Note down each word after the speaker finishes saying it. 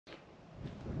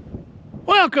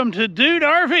Welcome to Dude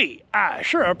RV. I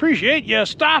sure appreciate you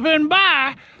stopping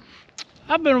by.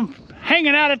 I've been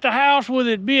hanging out at the house with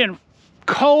it being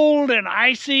cold and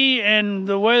icy, and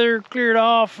the weather cleared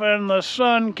off and the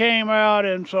sun came out,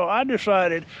 and so I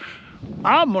decided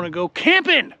I'm gonna go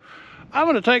camping. I'm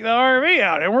gonna take the RV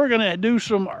out and we're gonna do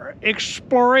some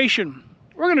exploration.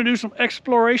 We're gonna do some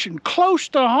exploration close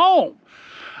to home.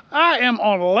 I am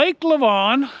on Lake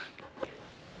Lavon,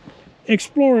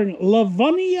 exploring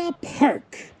Lavonia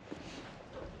Park.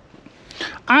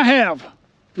 I have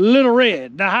Little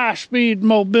Red, the high-speed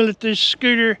mobility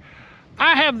scooter.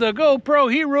 I have the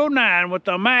GoPro Hero 9 with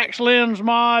the max lens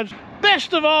mods.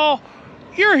 Best of all,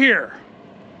 you're here.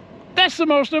 That's the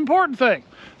most important thing.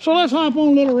 So let's hop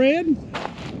on Little Red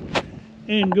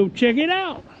and go check it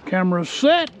out. Camera's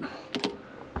set.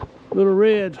 Little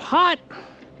Red's hot.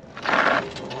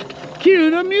 Cue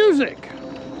the music.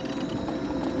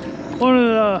 One of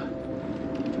the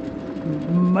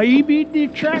maybe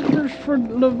detractors for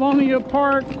Lavonia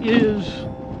Park is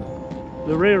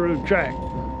the railroad track.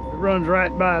 It runs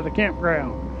right by the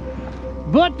campground.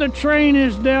 But the train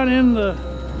is down in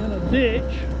a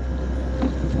ditch,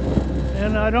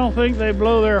 and I don't think they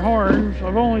blow their horns.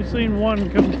 I've only seen one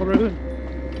come through.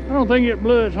 I don't think it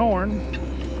blew its horn.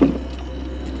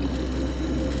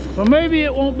 So maybe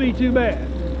it won't be too bad.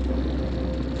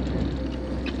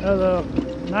 The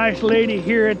nice lady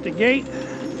here at the gate,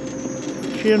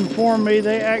 she informed me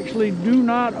they actually do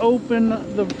not open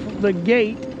the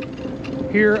gate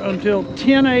here until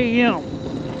 10 a.m.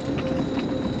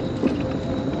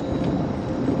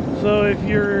 So if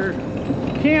you're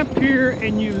camped here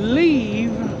and you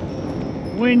leave,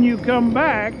 when you come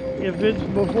back, if it's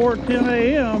before 10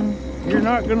 a.m., you're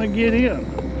not going to get in.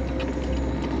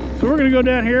 So we're going to go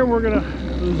down here, we're going to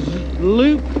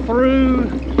loop through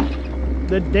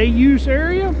the day use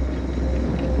area,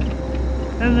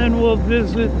 and then we'll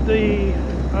visit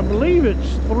I believe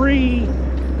it's 3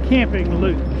 camping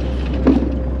loops.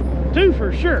 2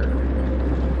 for sure.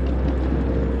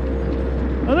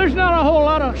 Well, there's not a whole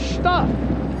lot of stuff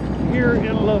here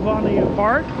in Lavonia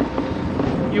Park.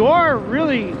 You are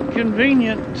really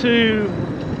convenient to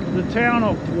the town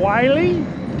of Wiley.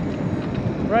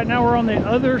 Right now we're on the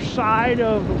other side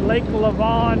of Lake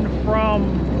Lavon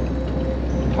from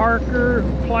Parker,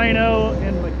 Plano,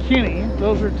 and McKinney.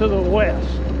 Those are to the west.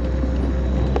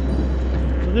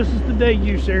 So this is the day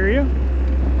use area.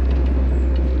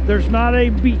 There's not a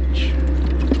beach,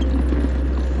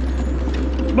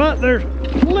 but there's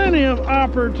plenty of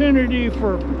opportunity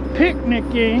for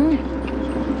picnicking,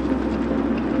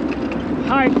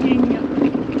 hiking.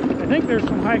 I think there's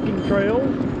some hiking trails,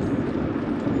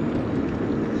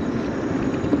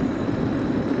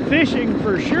 fishing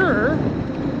for sure.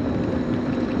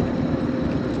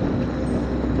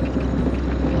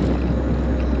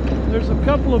 There's a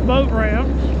couple of boat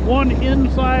ramps, one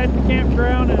inside the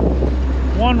campground and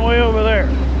one way over there.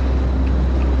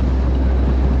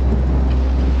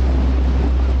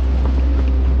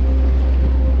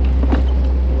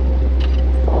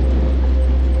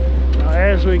 Now,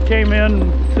 as we came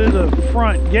in to the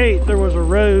front gate, there was a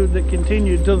road that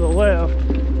continued to the left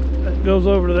that goes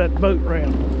over to that boat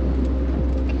ramp.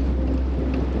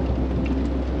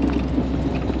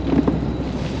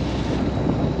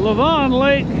 Lavon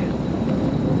Lake,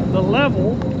 the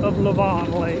level of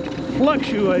Lavon Lake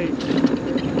fluctuates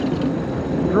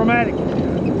dramatically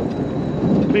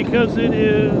because it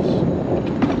is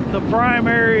the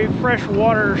primary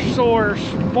freshwater source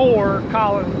for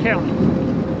Collin County.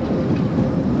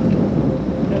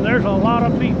 And there's a lot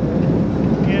of people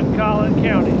in Collin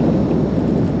County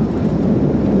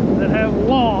that have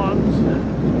lawns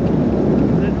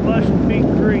that must be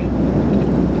green.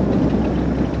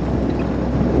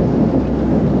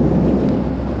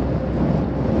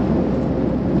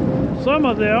 Some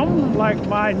of them, like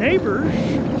my neighbors,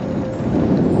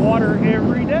 water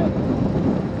every day,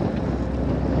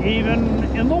 even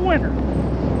in the winter.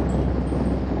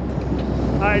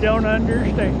 I don't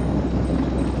understand.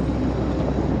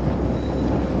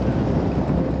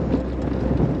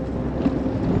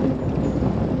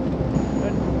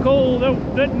 That cold,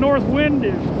 that north wind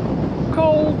is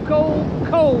cold, cold,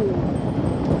 cold.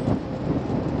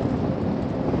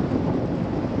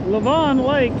 Lavon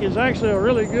Lake is actually a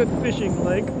really good fishing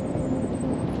lake.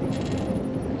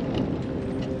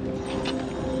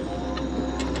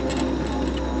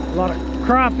 A lot of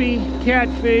crappie,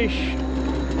 catfish,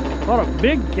 a lot of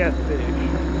big catfish,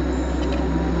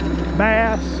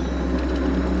 bass.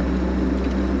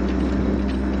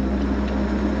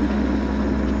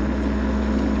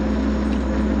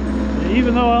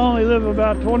 Even though I only live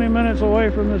about 20 minutes away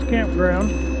from this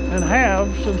campground, and have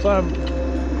since I've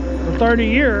For 30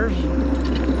 years,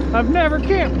 I've never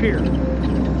camped here.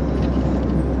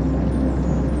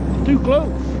 Too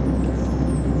close.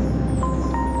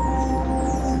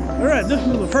 Alright, this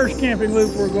is the first camping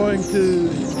loop we're going to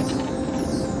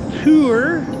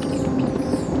tour.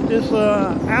 This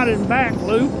out and back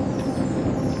loop.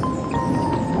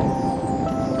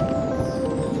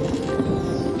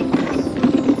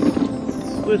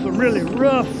 With some really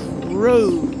rough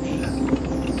roads,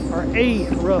 or a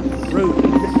rough road.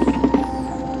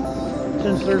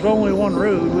 Since there's only one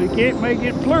road, we can't make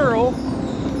it plural.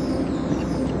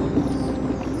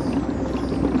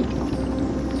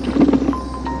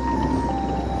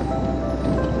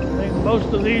 I think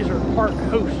most of these are park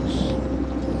hosts.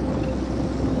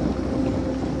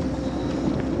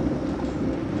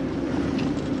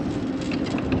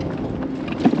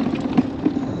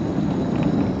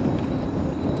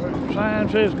 Sign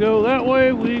says go that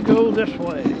way, we go this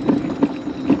way.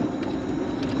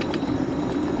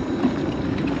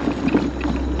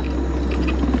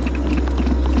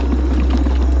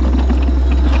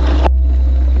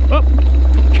 Oh,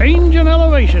 change in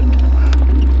elevation.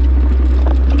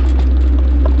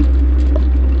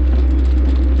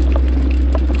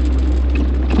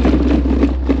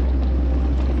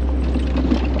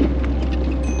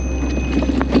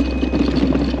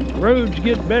 Roads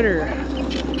get better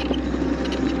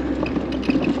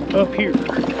up here.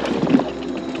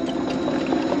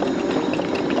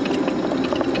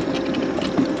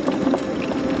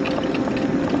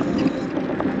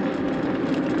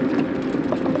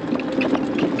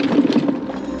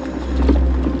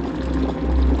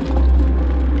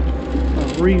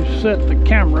 I'll reset the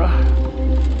camera.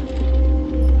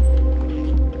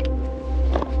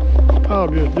 I'll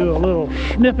just do a little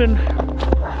snipping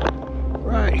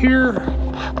right here.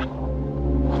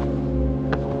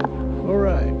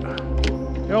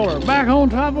 Y'all are back on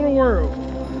top of the world.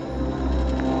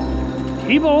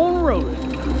 Keep on rolling.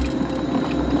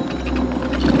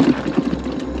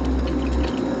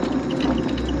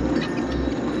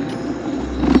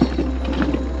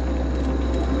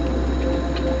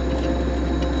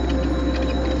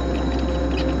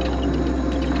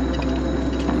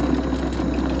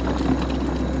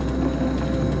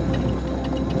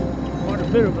 Quite a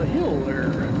bit of a hill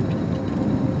there.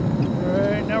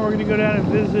 Now we're going to go down and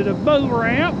visit a boat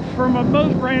ramp for my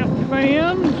boat ramp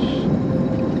fans.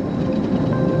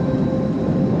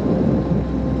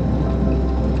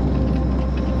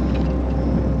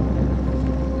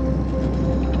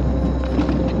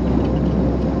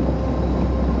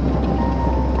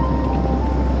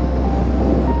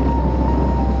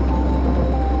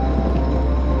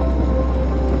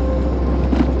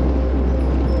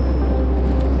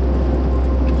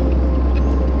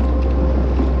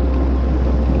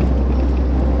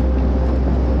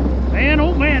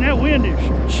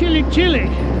 Chilly.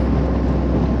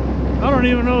 I don't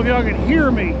even know if y'all can hear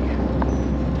me.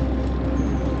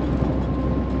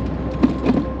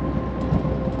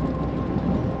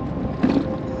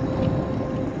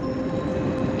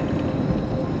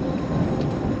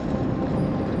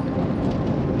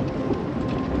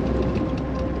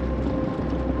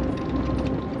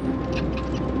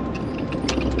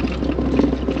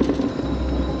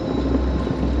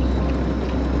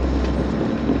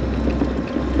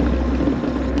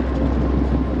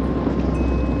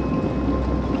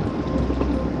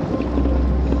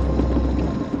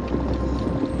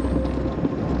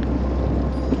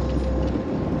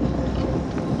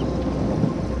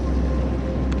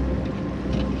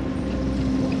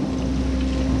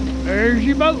 There's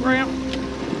your boat ramp.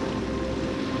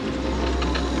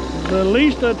 At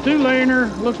least a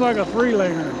 2-laner, looks like a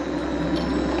 3-laner.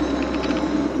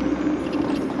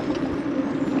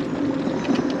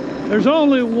 There's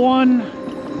only one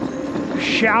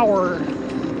shower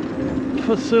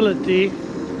facility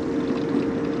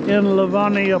in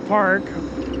Lavonia Park.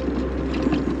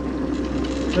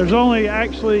 There's only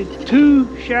actually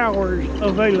 2 showers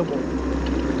available.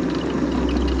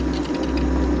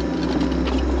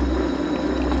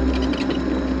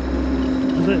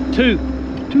 Is it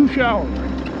 2 showers?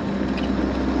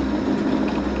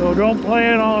 So don't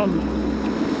plan on,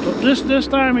 but this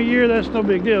time of year that's no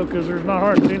big deal because there's not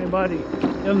hardly anybody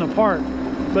in the park.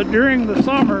 But during the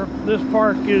summer, this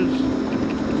park is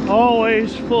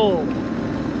always full.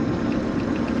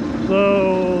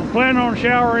 So plan on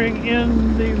showering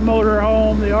in the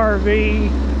motorhome, the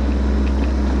RV.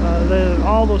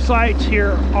 All the sites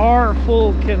here are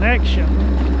full connection.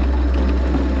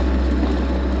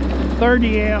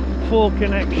 30 amp full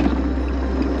connection.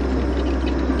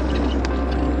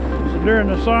 So during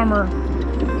the summer,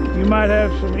 you might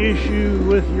have some issue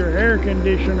with your air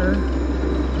conditioner.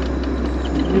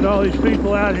 Get all these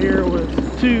people out here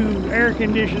with 2 air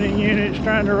conditioning units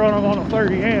trying to run them on a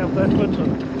 30 amp. That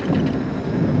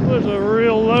puts a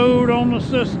real load on the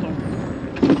system.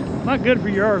 Not good for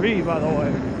your RV, by the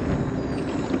way.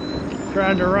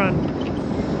 Trying to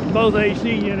run both AC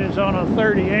units on a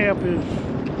 30 amp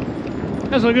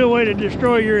that's a good way to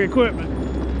destroy your equipment.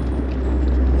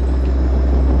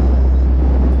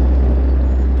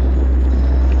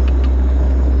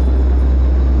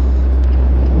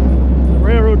 The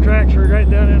railroad tracks are right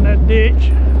down in that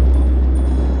ditch.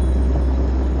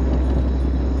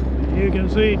 You can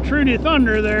see Trudy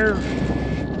Thunder there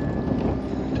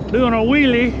doing a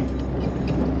wheelie.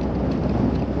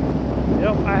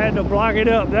 Yep, I had to block it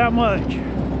up that much.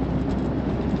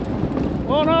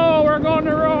 Oh no, we're going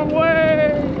the wrong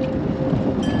way.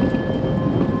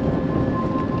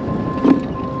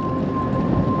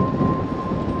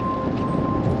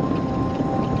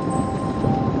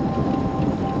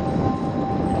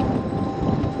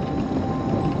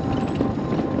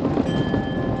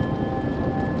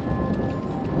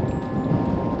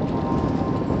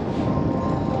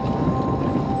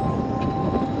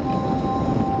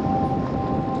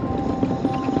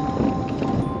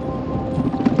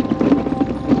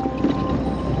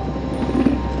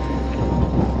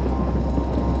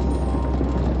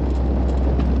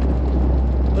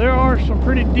 Some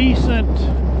pretty decent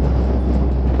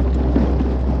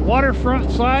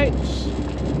waterfront sites.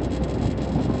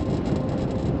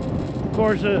 Of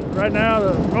course, right now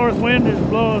the north wind is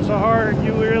blowing so hard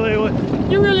you really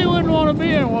wouldn't want to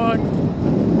be in one.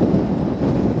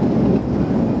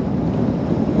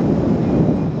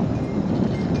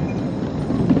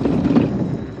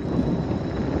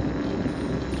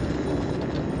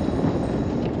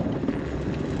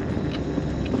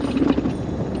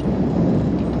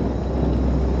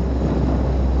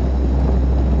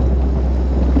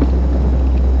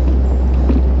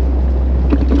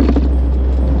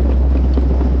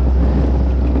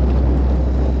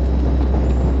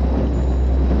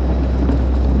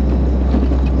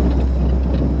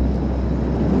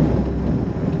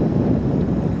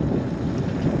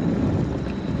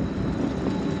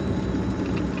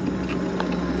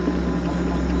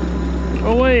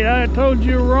 Oh wait, I told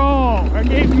you wrong. I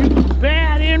gave you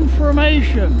bad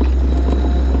information.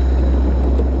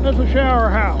 That's a shower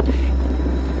house.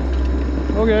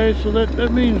 Okay, so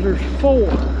that means there's 4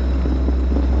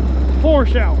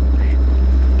 showers.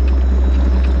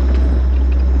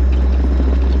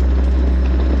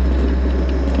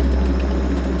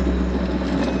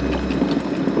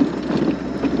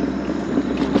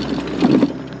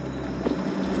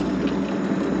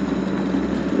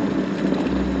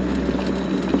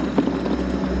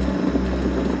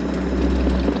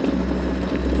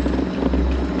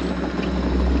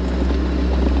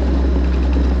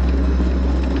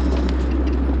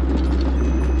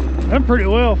 That pretty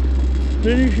well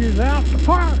finishes out the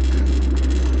park.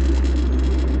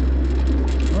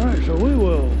 All right, so we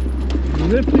will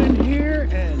zip in here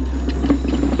and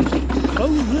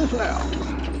close this out.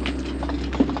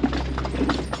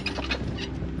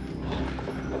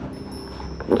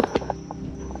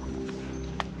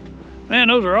 Man,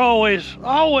 those are always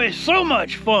so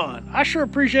much fun. I sure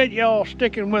appreciate y'all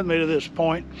sticking with me to this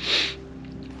point.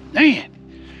 Man.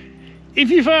 If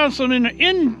you found some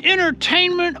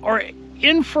entertainment or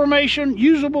information,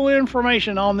 usable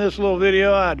information on this little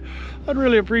video, I'd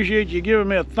really appreciate you giving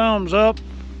me a thumbs up,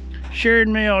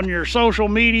 sharing me on your social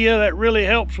media. That really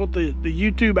helps with the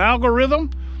YouTube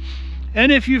algorithm.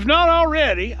 And if you've not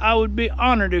already, I would be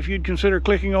honored if you'd consider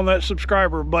clicking on that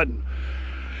subscriber button.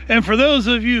 And for those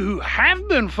of you who have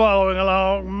been following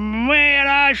along, man,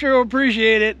 I sure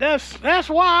appreciate it. That's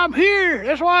why I'm here.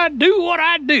 That's why I do what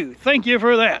I do. Thank you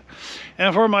for that.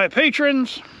 And for my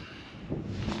patrons,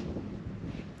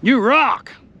 you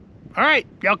rock. All right,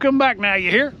 y'all come back now, you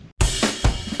hear?